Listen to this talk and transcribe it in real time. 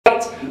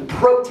right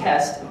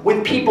protest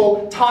with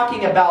people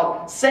talking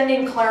about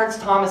sending Clarence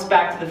Thomas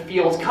back to the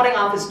fields, cutting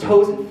off his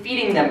toes and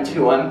feeding them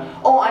to him.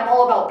 Oh, I'm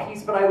all about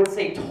peace, but I would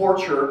say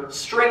torture,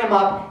 string him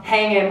up,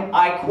 hang him,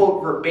 I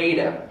quote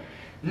verbatim.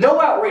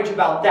 No outrage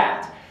about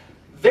that.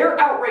 Their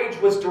outrage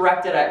was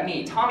directed at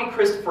me. Tommy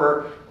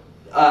Christopher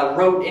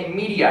wrote in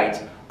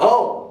Mediaite,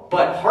 oh,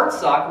 but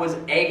Hartsock was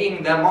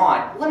egging them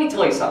on. Let me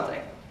tell you something.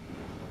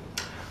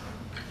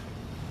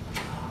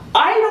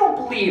 I don't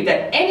believe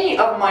that any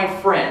of my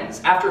friends,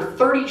 after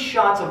 30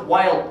 shots of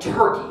wild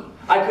turkey,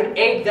 I could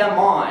egg them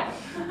on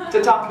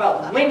to talk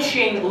about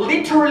lynching,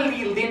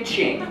 literally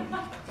lynching,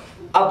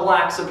 a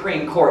black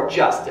Supreme Court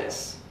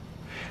justice.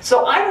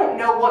 So I don't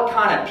know what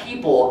kind of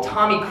people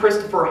Tommy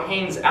Christopher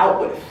hangs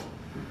out with.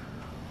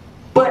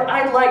 But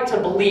I'd like to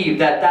believe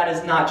that that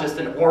is not just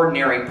an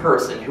ordinary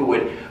person who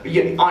would,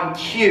 on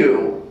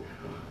cue,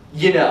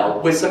 you know,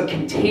 with some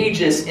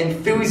contagious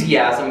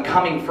enthusiasm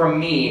coming from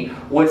me,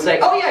 would say,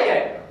 oh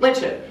yeah,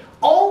 lynch it.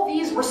 All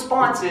these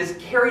responses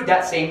carried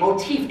that same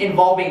motif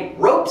involving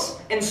ropes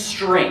and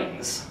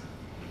strings.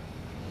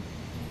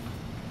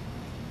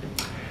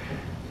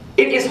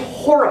 It is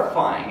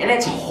horrifying, and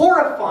it's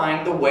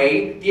horrifying the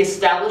way the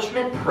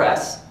establishment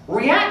press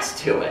reacts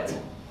to it.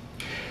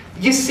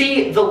 You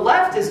see, the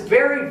left is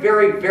very,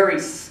 very, very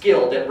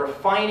skilled at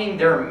refining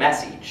their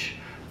message,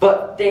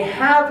 but they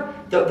have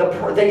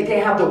they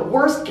have the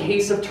worst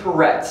case of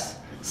Tourette's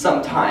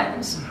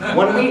sometimes.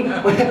 When I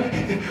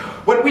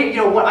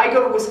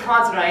go to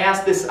Wisconsin, I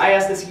ask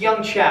this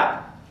young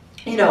chap,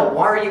 you know,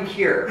 why are you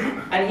here?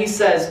 And he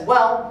says,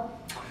 well,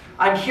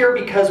 I'm here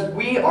because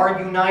we are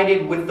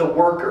united with the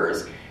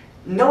workers.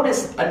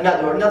 Notice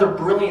another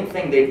brilliant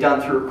thing they've done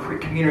through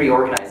community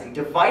organizing,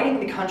 dividing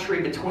the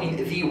country between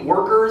the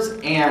workers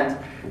and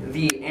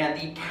the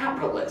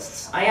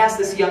capitalists. I asked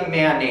this young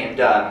man named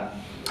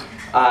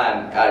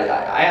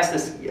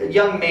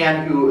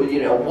who,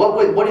 you know,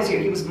 what is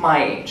he was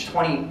my age,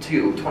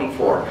 22,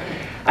 24.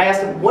 I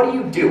asked him, what do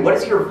you do? What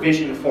is your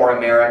vision for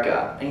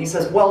America? And he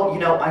says, well, you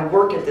know, I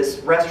work at this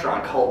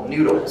restaurant called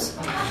Noodles.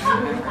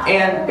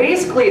 And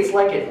basically it's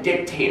like a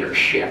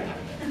dictatorship.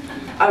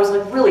 I was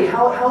like, really,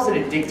 how's it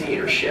a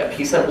dictatorship?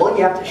 He said, well,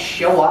 you have to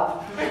show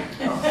up.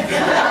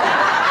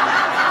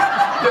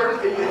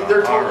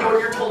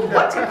 You're told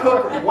what to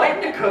cook,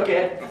 when to cook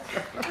it,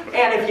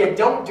 and if you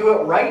don't do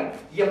it right,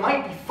 you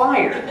might be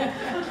fired.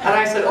 And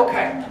I said,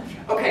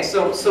 okay,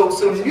 so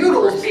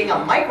Noodles being a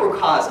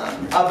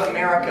microcosm of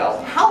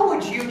America, how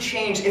would you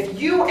change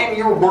if you and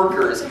your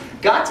workers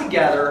got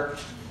together,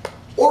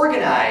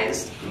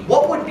 organized,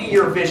 what would be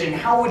your vision,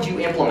 how would you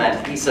implement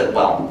it? He said,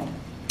 well,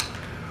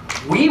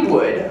 we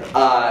would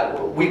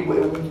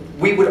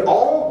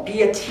all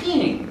be a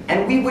team,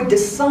 and we would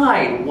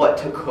decide what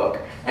to cook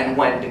and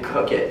when to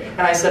cook it.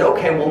 And I said,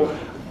 okay, well,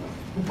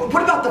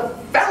 what about the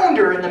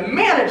founder and the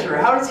manager?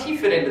 How does he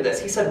fit into this?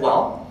 He said,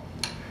 well,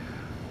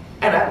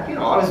 and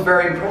I was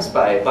very impressed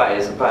by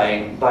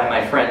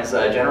my friend's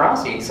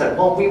generosity. He said,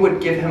 well, we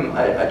would give him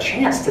a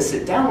chance to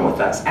sit down with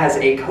us as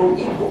a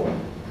co-equal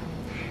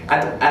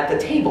at the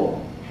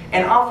table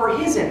and offer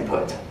his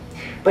input.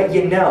 But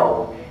you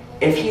know,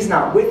 if he's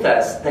not with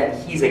us, then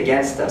he's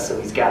against us, so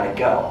he's got to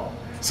go.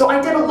 So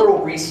I did a little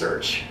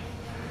research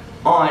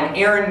on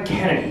Aaron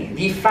Kennedy,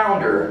 the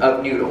founder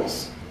of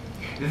Noodles.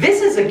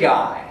 This is a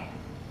guy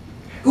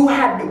who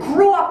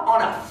grew up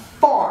on a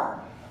farm.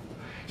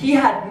 He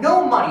had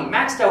no money,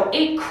 maxed out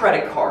 8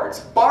 credit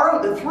cards,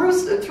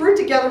 threw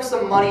together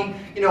some money,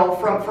 you know,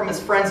 from his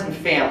friends and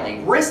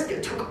family,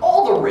 took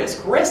all the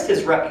risked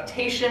his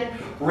reputation,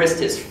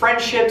 risked his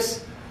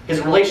friendships, his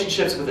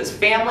relationships with his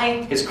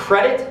family, his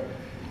credit.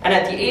 And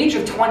at the age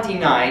of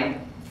 29,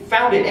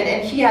 founded,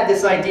 and he had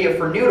this idea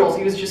for Noodles.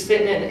 He was just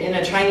sitting in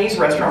a Chinese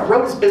restaurant,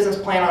 wrote his business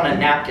plan on a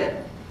napkin.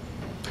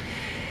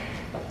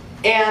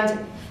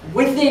 And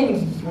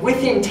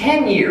within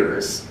 10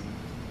 years,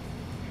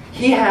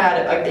 he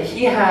had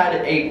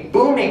a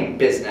booming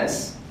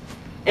business,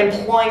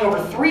 employing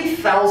over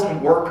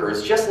 3,000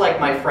 workers, just like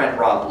my friend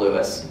Rob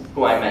Lewis,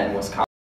 who I met in Wisconsin.